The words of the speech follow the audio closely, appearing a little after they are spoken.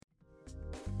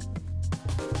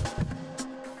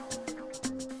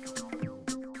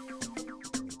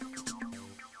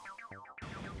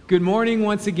Good morning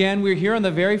once again. We're here on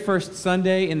the very first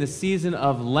Sunday in the season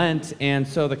of Lent, and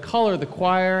so the color the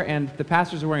choir and the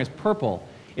pastors are wearing is purple.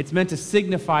 It's meant to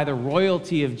signify the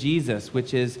royalty of Jesus,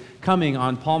 which is coming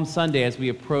on Palm Sunday as we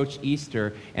approach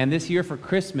Easter. And this year for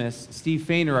Christmas, Steve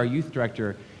Fainer, our youth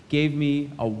director, gave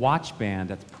me a watch band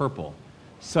that's purple,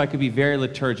 so I could be very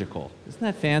liturgical. Isn't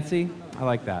that fancy? I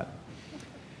like that.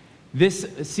 This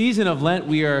season of Lent,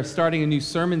 we are starting a new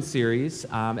sermon series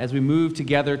as we move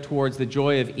together towards the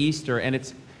joy of Easter, and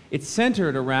it's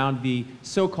centered around the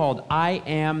so-called I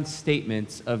am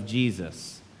statements of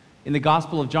Jesus. In the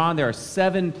Gospel of John, there are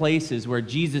 7 places where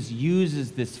Jesus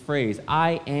uses this phrase,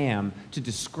 I am, to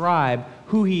describe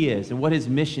who he is and what his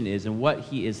mission is and what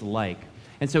he is like.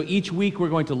 And so each week we're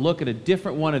going to look at a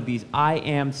different one of these I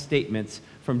am statements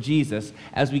from Jesus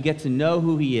as we get to know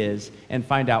who he is and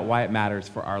find out why it matters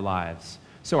for our lives.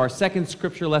 So our second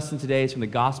scripture lesson today is from the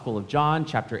Gospel of John,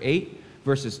 chapter 8,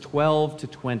 verses 12 to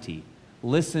 20.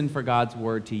 Listen for God's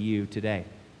word to you today.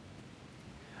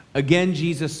 Again,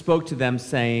 Jesus spoke to them,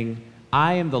 saying,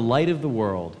 I am the light of the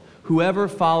world. Whoever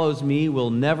follows me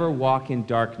will never walk in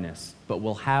darkness, but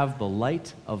will have the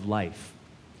light of life.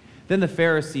 Then the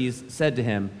Pharisees said to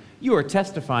him, You are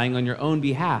testifying on your own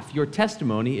behalf. Your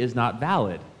testimony is not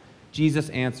valid. Jesus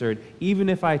answered, Even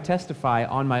if I testify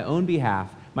on my own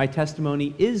behalf, my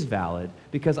testimony is valid,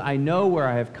 because I know where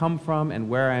I have come from and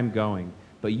where I am going.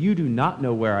 But you do not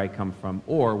know where I come from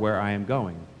or where I am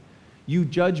going. You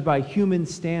judge by human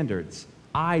standards.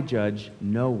 I judge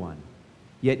no one.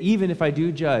 Yet even if I do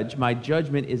judge, my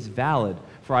judgment is valid,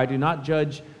 for I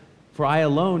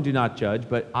alone do not judge,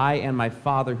 but I and my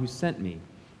Father who sent me.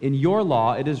 In your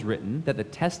law it is written that the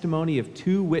testimony of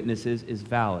 2 witnesses is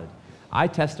valid. I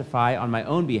testify on my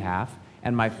own behalf,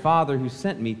 and my Father who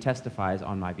sent me testifies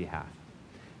on my behalf.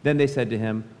 Then they said to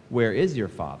him, Where is your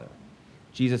Father?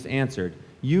 Jesus answered,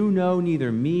 You know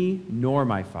neither me nor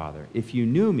my Father. If you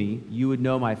knew me, you would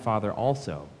know my Father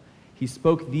also. He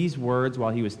spoke these words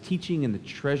while he was teaching in the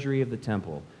treasury of the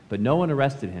temple, but no one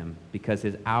arrested him because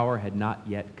his hour had not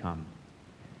yet come.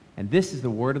 And this is the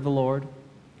word of the Lord.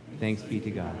 Thanks be to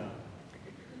God.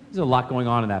 There's a lot going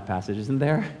on in that passage, isn't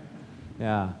there?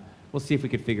 Yeah. We'll see if we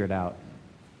could figure it out.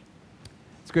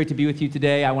 It's great to be with you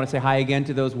today. I want to say hi again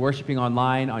to those worshiping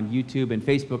online on YouTube and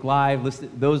Facebook Live,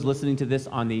 those listening to this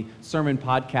on the sermon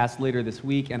podcast later this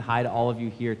week, and hi to all of you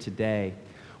here today.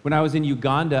 When I was in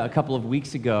Uganda a couple of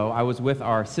weeks ago, I was with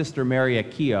our sister Mary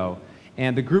Akio,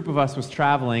 and the group of us was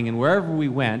traveling, and wherever we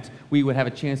went, we would have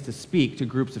a chance to speak to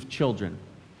groups of children,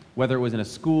 whether it was in a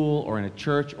school or in a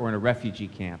church or in a refugee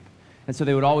camp. And so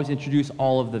they would always introduce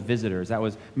all of the visitors. That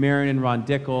was Marion Ron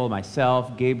Dickel,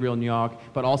 myself, Gabriel Nyok,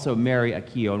 but also Mary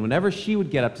Akio. And whenever she would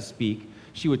get up to speak,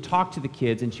 she would talk to the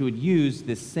kids, and she would use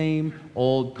this same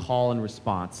old call and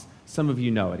response. Some of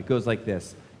you know it. It goes like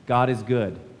this: God is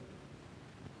good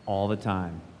all the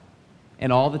time.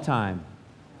 And all the time,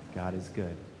 God is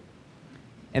good.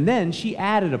 And then she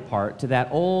added a part to that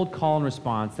old call and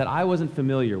response that I wasn't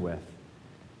familiar with.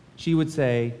 She would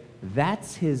say,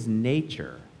 That's his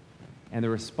nature. And the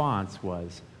response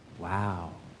was,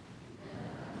 wow.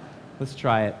 Let's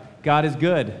try it. God is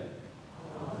good.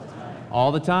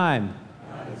 All the time.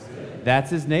 God is good. That's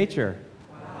his nature.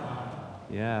 Wow.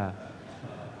 Yeah.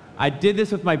 I did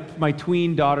this with my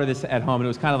tween daughter at home, and it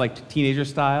was kind of like teenager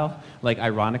style, like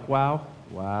ironic wow.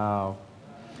 Wow.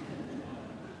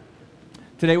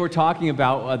 Today we're talking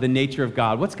about the nature of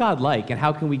God. What's God like, and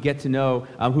how can we get to know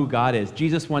who God is?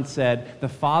 Jesus once said, The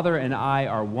Father and I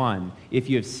are one. If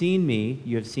you have seen me,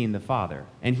 you have seen the Father.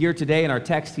 And here today in our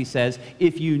text he says,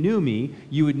 If you knew me,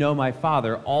 you would know my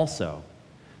Father also.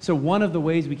 So one of the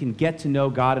ways we can get to know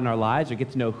God in our lives, or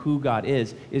get to know who God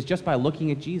is just by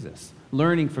looking at Jesus,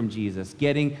 learning from Jesus,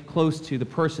 getting close to the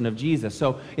person of Jesus.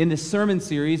 So in this sermon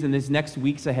series, in these next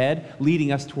weeks ahead,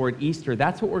 leading us toward Easter,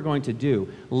 that's what we're going to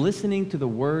do, listening to the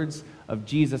words of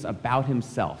Jesus about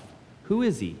himself. Who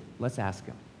is he? Let's ask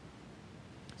him.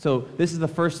 So this is the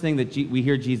first thing that we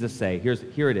hear Jesus say.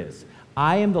 Here it is.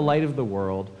 I am the light of the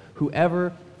world.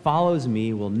 Whoever follows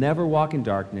me will never walk in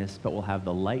darkness, but will have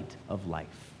the light of life.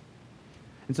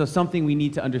 And so something we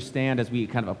need to understand as we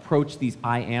kind of approach these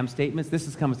I am statements, this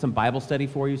is kind of some Bible study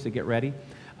for you, so get ready,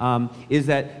 is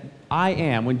that I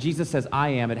am, when Jesus says I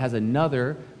am, it has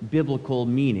another biblical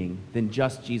meaning than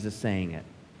just Jesus saying it.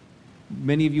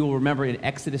 Many of you will remember in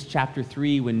Exodus chapter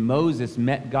 3 when Moses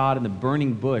met God in the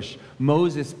burning bush,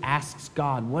 Moses asks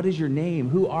God, What is your name?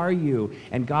 Who are you?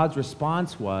 And God's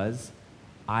response was,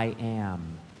 I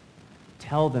am.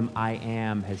 Tell them I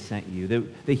am has sent you.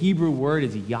 The Hebrew word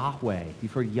is Yahweh.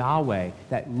 You've heard Yahweh.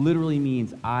 That literally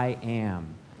means I am.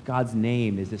 God's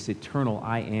name is this eternal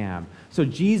I am. So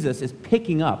Jesus is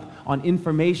picking up on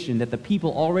information that the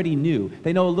people already knew.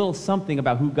 They know a little something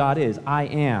about who God is, I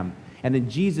am. And then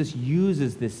Jesus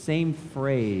uses this same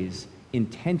phrase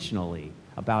intentionally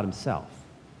about himself.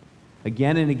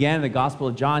 Again and again in the Gospel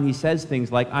of John, he says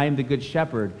things like, I am the good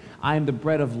shepherd, I am the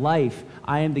bread of life,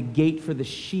 I am the gate for the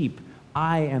sheep,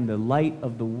 I am the light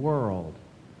of the world.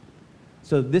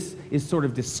 So this is sort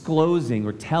of disclosing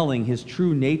or telling his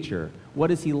true nature.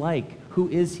 What is he like? Who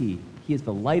is he? He is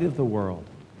the light of the world.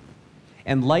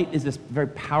 And light is this very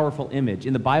powerful image.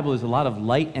 In the Bible, there's a lot of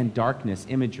light and darkness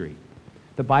imagery.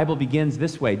 The Bible begins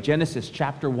this way, Genesis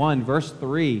chapter 1, verse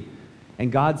 3,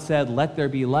 and God said, let there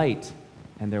be light,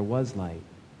 and there was light.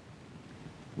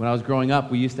 When I was growing up,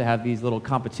 we used to have these little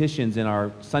competitions in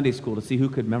our Sunday school to see who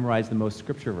could memorize the most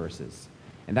scripture verses.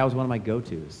 And that was one of my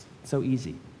go-tos. So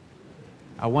easy.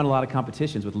 I won a lot of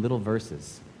competitions with little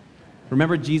verses.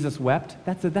 Remember Jesus wept?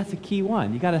 That's a key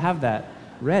one. You got to have that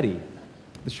ready.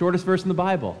 The shortest verse in the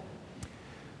Bible.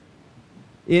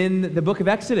 In the book of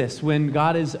Exodus, when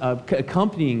God is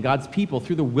accompanying God's people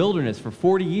through the wilderness for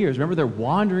 40 years, remember they're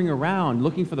wandering around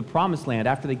looking for the promised land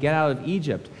after they get out of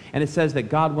Egypt. And it says that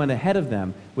God went ahead of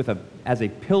them as a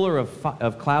pillar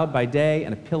of cloud by day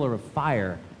and a pillar of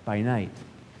fire by night.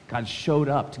 God showed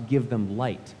up to give them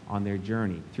light on their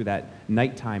journey through that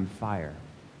nighttime fire.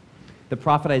 The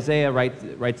prophet Isaiah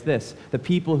writes this, the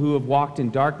people who have walked in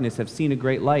darkness have seen a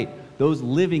great light. Those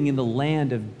living in the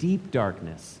land of deep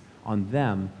darkness, on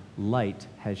them light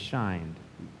has shined.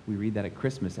 We read that at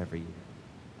Christmas every year.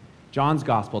 John's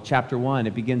Gospel, chapter 1,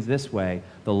 it begins this way.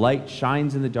 The light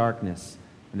shines in the darkness,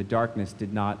 and the darkness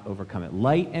did not overcome it.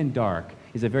 Light and dark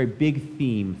is a very big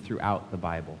theme throughout the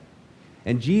Bible.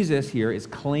 And Jesus here is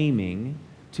claiming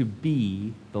to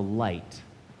be the light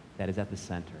that is at the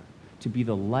center, to be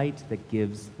the light that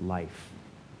gives life.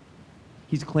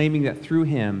 He's claiming that through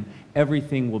him,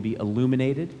 everything will be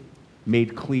illuminated,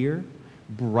 made clear,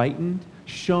 brightened,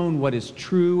 shown what is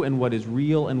true and what is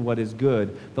real and what is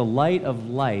good. The light of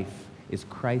life is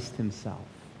Christ himself.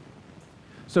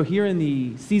 So here in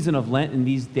the season of Lent, in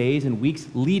these days and weeks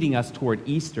leading us toward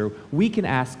Easter, we can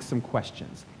ask some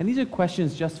questions. And these are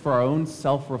questions just for our own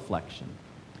self-reflection.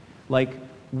 Like,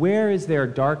 where is there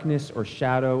darkness or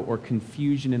shadow or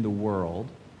confusion in the world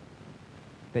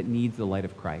that needs the light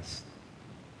of Christ?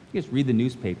 You just read the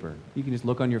newspaper. You can just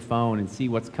look on your phone and see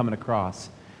what's coming across.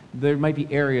 There might be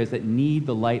areas that need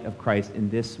the light of Christ in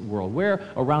this world. Where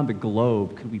around the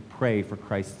globe could we pray for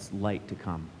Christ's light to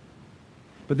come?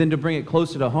 But then to bring it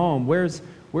closer to home, where's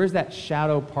that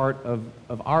shadow part of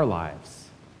our lives,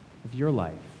 of your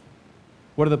life?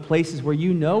 What are the places where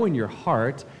you know in your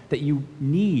heart that you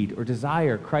need or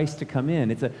desire Christ to come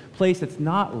in? It's a place that's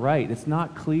not right, it's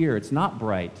not clear, it's not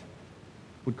bright.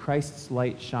 Would Christ's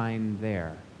light shine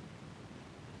there?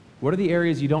 What are the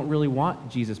areas you don't really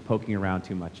want Jesus poking around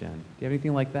too much in? Do you have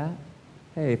anything like that?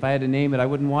 Hey, if I had to name it, I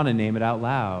wouldn't want to name it out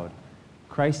loud.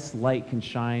 Christ's light can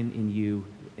shine in you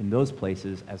in those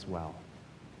places as well.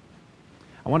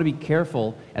 I want to be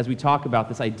careful as we talk about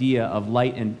this idea of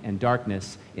light and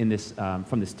darkness in this,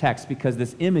 from this text, because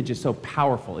this image is so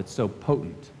powerful, it's so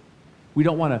potent. We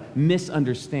don't want to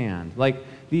misunderstand. Like,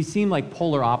 these seem like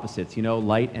polar opposites,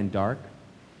 light and dark,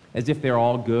 as if they're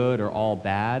all good or all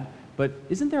bad. But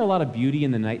isn't there a lot of beauty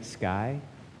in the night sky?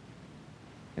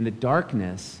 And the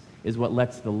darkness is what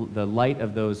lets the light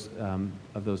of those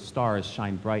stars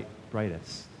shine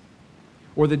brightest.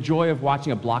 Or the joy of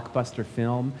watching a blockbuster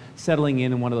film, settling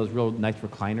in one of those real nice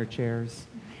recliner chairs,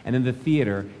 and then the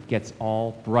theater gets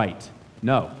all bright.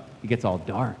 No, it gets all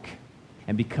dark.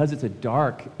 And because it's a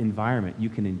dark environment, you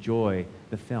can enjoy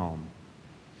the film.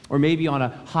 Or maybe on a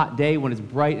hot day when it's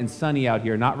bright and sunny out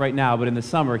here, not right now, but in the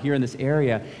summer here in this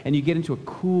area, and you get into a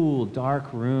cool,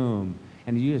 dark room,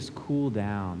 and you just cool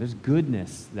down. There's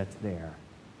goodness that's there.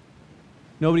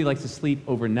 Nobody likes to sleep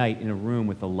overnight in a room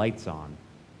with the lights on.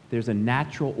 There's a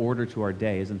natural order to our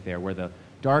day, isn't there, where the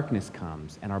darkness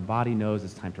comes and our body knows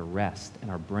it's time to rest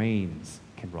and our brains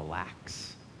can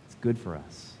relax. It's good for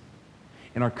us.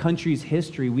 In our country's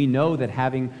history, we know that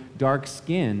having dark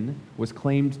skin was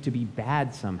claimed to be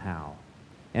bad somehow,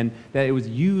 and that it was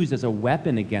used as a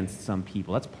weapon against some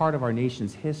people. That's part of our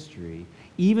nation's history.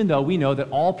 Even though we know that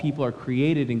all people are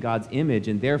created in God's image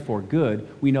and therefore good,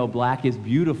 we know black is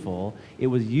beautiful, it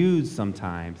was used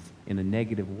sometimes in a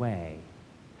negative way.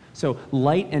 So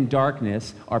light and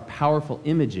darkness are powerful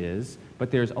images,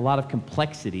 but there's a lot of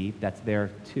complexity that's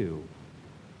there too.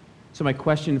 So my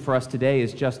question for us today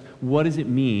is just, what does it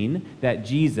mean that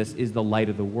Jesus is the light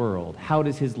of the world? How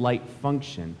does his light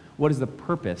function? What is the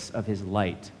purpose of his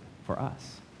light for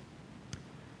us?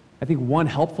 I think one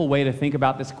helpful way to think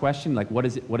about this question, like what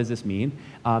does this mean,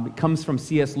 it comes from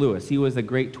C.S. Lewis. He was a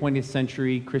great 20th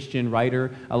century Christian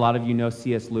writer. A lot of you know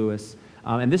C.S. Lewis.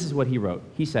 And this is what he wrote.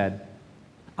 He said,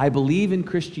 "I believe in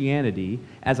Christianity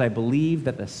as I believe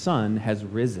that the sun has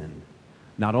risen,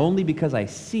 not only because I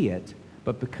see it,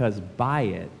 but because by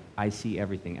it I see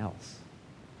everything else."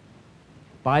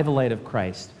 By the light of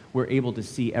Christ, we're able to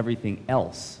see everything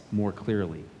else more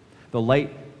clearly. The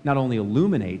light not only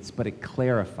illuminates, but it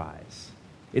clarifies.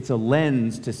 It's a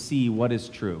lens to see what is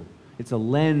true. It's a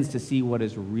lens to see what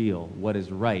is real, what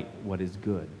is right, what is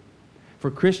good. For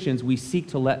Christians, we seek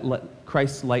to let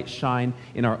Christ's light shine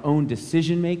in our own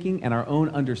decision-making and our own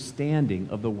understanding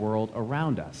of the world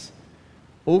around us.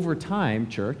 Over time,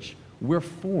 church, we're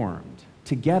formed.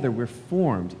 Together, we're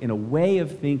formed in a way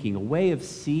of thinking, a way of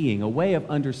seeing, a way of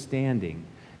understanding,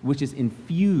 which is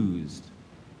infused,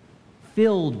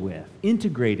 filled with,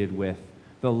 integrated with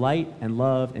the light and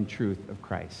love and truth of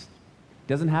Christ. It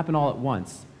doesn't happen all at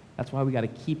once. That's why we got to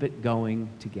keep it going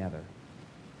together.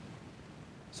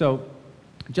 So,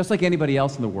 just like anybody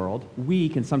else in the world, we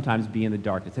can sometimes be in the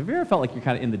darkness. Have you ever felt like you're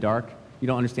kind of in the dark? You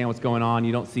don't understand what's going on,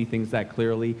 you don't see things that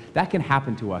clearly? That can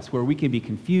happen to us, where we can be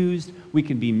confused, we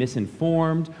can be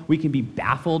misinformed, we can be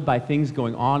baffled by things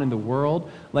going on in the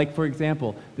world. Like, for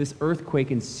example, this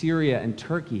earthquake in Syria and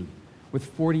Turkey with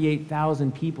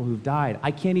 48,000 people who've died.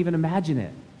 I can't even imagine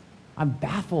it. I'm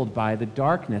baffled by the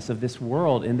darkness of this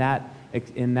world in that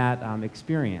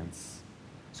experience.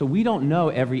 So we don't know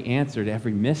every answer to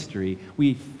every mystery.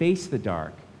 We face the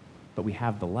dark, but we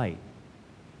have the light.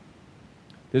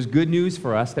 There's good news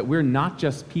for us that we're not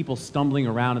just people stumbling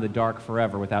around in the dark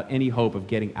forever without any hope of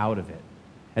getting out of it,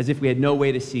 as if we had no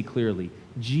way to see clearly.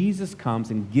 Jesus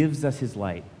comes and gives us his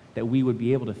light, that we would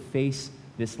be able to face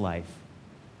this life.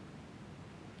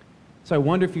 So I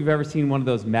wonder if you've ever seen one of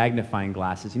those magnifying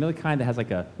glasses. You know the kind that has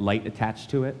like a light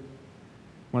attached to it?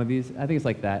 One of these? I think it's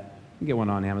like that. You can get one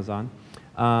on Amazon.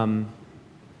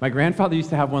 My grandfather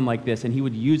used to have one like this, and he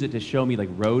would use it to show me like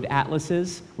road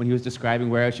atlases when he was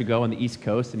describing where I should go on the East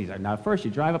Coast. And he's like, "Now first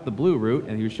you drive up the blue route,"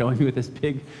 and he was showing me with this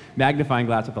big magnifying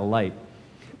glass with a light.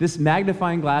 This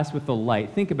magnifying glass with the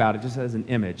light, think about it just as an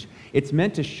image. It's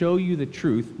meant to show you the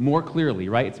truth more clearly,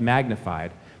 right? It's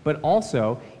magnified. But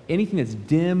also, anything that's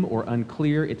dim or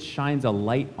unclear, it shines a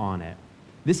light on it.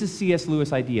 This is C.S.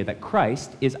 Lewis' idea that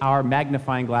Christ is our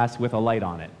magnifying glass with a light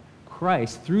on it.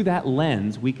 Christ, through that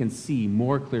lens, we can see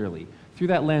more clearly. Through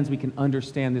that lens, we can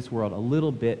understand this world a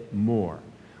little bit more.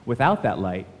 Without that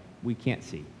light, we can't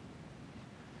see.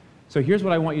 So here's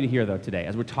what I want you to hear, though, today,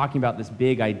 as we're talking about this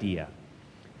big idea.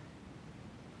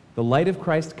 The light of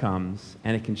Christ comes,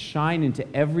 and it can shine into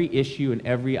every issue and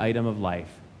every item of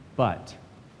life, but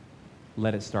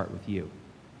let it start with you.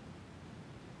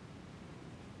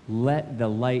 Let the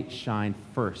light shine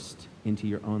first into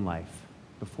your own life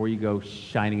before you go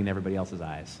shining in everybody else's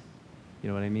eyes. You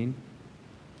know what I mean?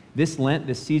 This Lent,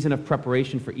 this season of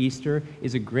preparation for Easter,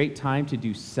 is a great time to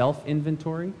do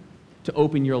self-inventory, to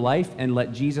open your life and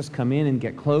let Jesus come in and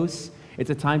get close. It's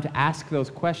a time to ask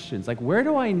those questions, like, where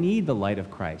do I need the light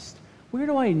of Christ? Where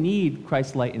do I need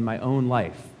Christ's light in my own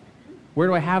life? Where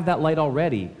do I have that light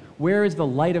already? Where is the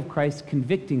light of Christ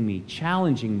convicting me,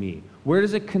 challenging me? Where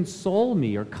does it console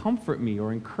me or comfort me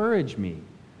or encourage me?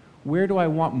 Where do I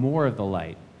want more of the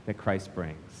light that Christ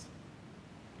brings?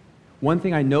 One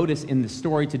thing I notice in the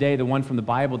story today, the one from the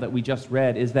Bible that we just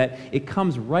read, is that it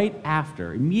comes right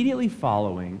after, immediately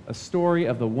following, a story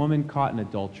of the woman caught in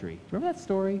adultery. Do you remember that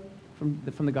story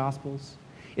from the Gospels?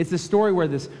 It's the story where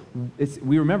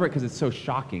we remember it because it's so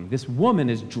shocking. This woman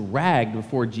is dragged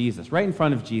before Jesus, right in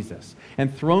front of Jesus,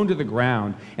 and thrown to the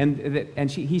ground.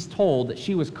 And he's told that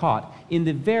she was caught in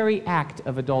the very act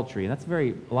of adultery. And that's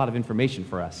a lot of information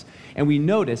for us. And we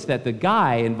notice that the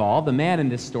guy involved, the man in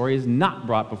this story, is not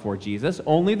brought before Jesus,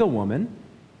 only the woman.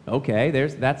 Okay,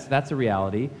 that's a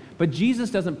reality. But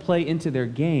Jesus doesn't play into their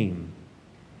game.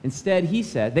 Instead,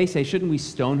 they say, shouldn't we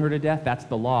stone her to death? That's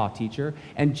the law, teacher.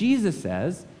 And Jesus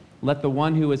says, let the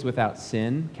one who is without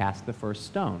sin cast the first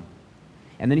stone.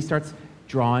 And then he starts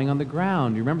drawing on the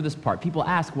ground. You remember this part? People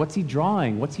ask, what's he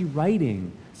drawing? What's he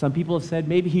writing? Some people have said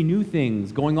maybe he knew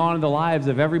things going on in the lives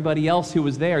of everybody else who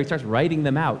was there. He starts writing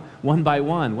them out one by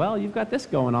one. Well, you've got this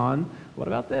going on. What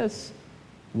about this?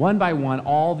 One by one,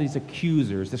 all these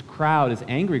accusers, this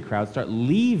angry crowd, start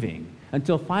leaving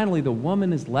until finally the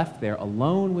woman is left there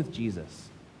alone with Jesus.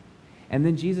 And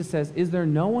then Jesus says, is there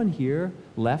no one here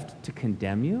left to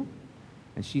condemn you?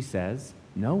 And she says,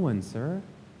 no one, sir.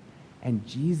 And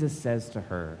Jesus says to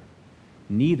her,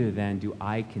 neither then do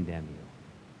I condemn you.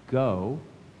 Go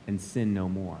and sin no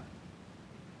more.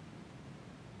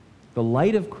 The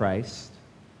light of Christ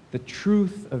The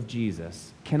truth of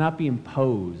Jesus cannot be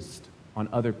imposed on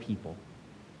other people.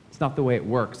 It's not the way it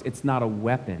works. It's not a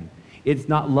weapon. It's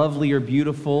not lovely or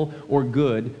beautiful or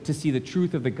good to see the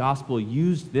truth of the gospel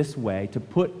used this way to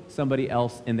put somebody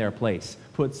else in their place,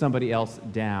 put somebody else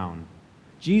down.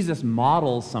 Jesus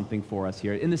models something for us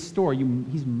here. In this story,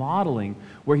 he's modeling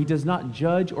where he does not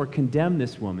judge or condemn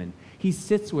this woman. He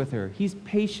sits with her. He's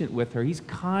patient with her. He's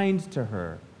kind to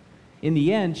her. In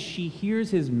the end, she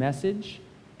hears his message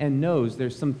and knows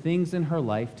there's some things in her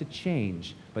life to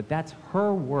change. But that's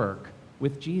her work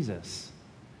with Jesus.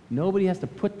 Nobody has to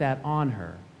put that on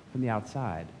her from the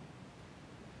outside.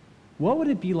 What would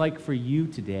it be like for you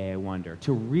today, I wonder,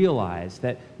 to realize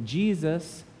that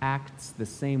Jesus acts the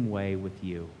same way with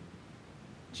you?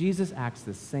 Jesus acts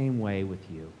the same way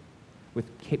with you.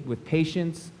 With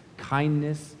patience,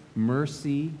 kindness,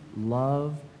 mercy,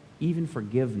 love, even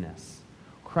forgiveness.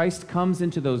 Christ comes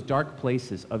into those dark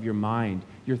places of your mind,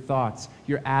 your thoughts,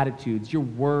 your attitudes, your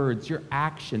words, your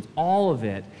actions, all of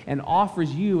it, and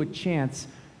offers you a chance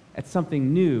at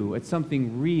something new, at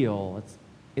something real.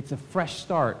 It's a fresh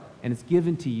start, and it's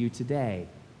given to you today.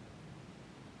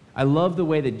 I love the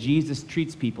way that Jesus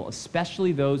treats people,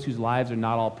 especially those whose lives are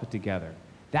not all put together.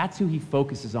 That's who he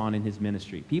focuses on in his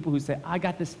ministry. People who say, I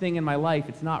got this thing in my life,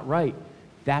 it's not right.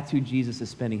 That's who Jesus is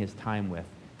spending his time with.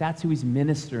 That's who he's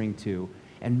ministering to.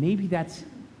 And maybe that's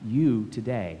you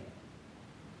today.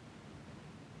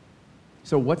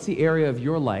 So what's the area of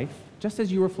your life, just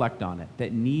as you reflect on it,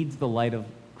 that needs the light of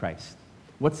Christ?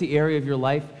 What's the area of your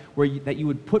life that you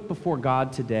would put before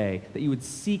God today, that you would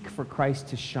seek for Christ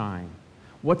to shine?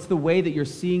 What's the way that you're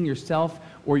seeing yourself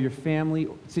or your family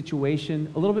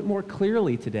situation a little bit more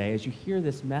clearly today as you hear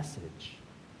this message?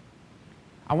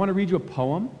 I want to read you a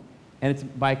poem, and it's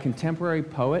by a contemporary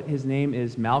poet. His name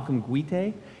is Malcolm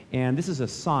Guite, and this is a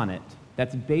sonnet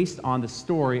that's based on the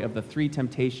story of the three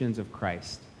temptations of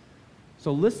Christ.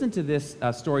 So listen to this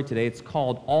story today. It's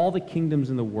called All the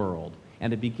Kingdoms in the World,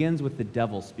 and it begins with the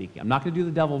devil speaking. I'm not going to do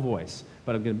the devil voice,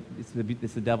 but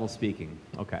it's the devil speaking.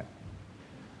 Okay.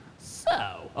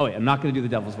 I'm not going to do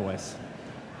the devil's voice.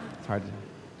 It's hard to...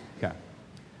 Okay.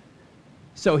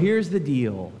 So here's the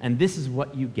deal, and this is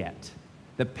what you get.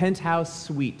 The penthouse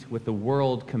suite with the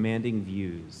world-commanding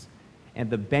views, and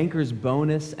the banker's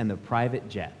bonus and the private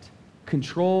jet,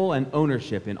 control and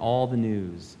ownership in all the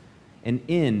news, an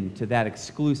end to that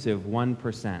exclusive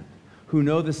 1% who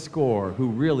know the score, who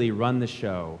really run the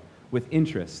show, with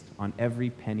interest on every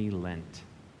penny lent,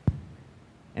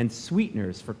 and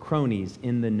sweeteners for cronies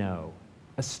in the know.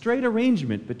 A straight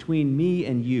arrangement between me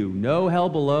and you, no hell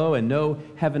below and no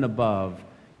heaven above.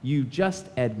 You just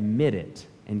admit it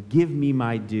and give me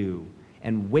my due,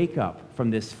 and wake up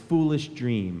from this foolish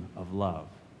dream of love.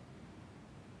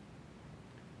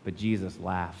 But Jesus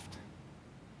laughed.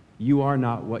 You are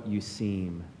not what you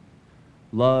seem.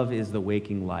 Love is the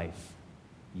waking life.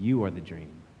 You are the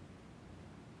dream.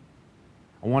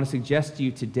 I want to suggest to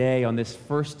you today, on this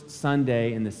first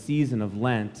Sunday in the season of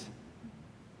Lent,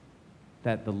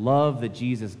 that the love that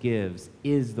Jesus gives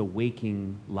is the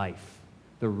waking life,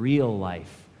 the real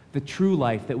life, the true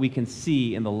life that we can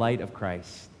see in the light of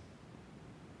Christ.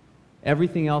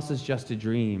 Everything else is just a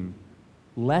dream,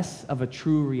 less of a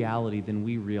true reality than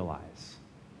we realize.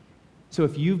 So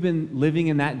if you've been living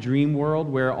in that dream world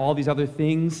where all these other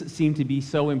things seem to be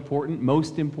so important,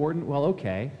 most important, well,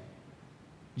 okay.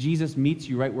 Jesus meets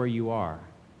you right where you are.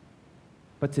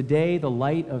 But today, the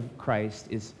light of Christ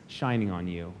is shining on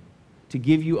you to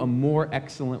give you a more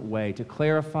excellent way, to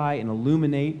clarify and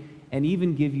illuminate and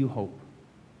even give you hope.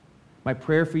 My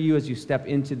prayer for you as you step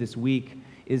into this week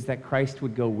is that Christ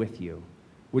would go with you,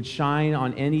 would shine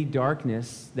on any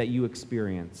darkness that you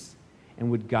experience, and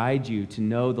would guide you to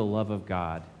know the love of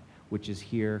God, which is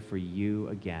here for you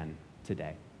again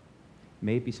today.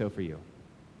 May it be so for you.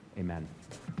 Amen.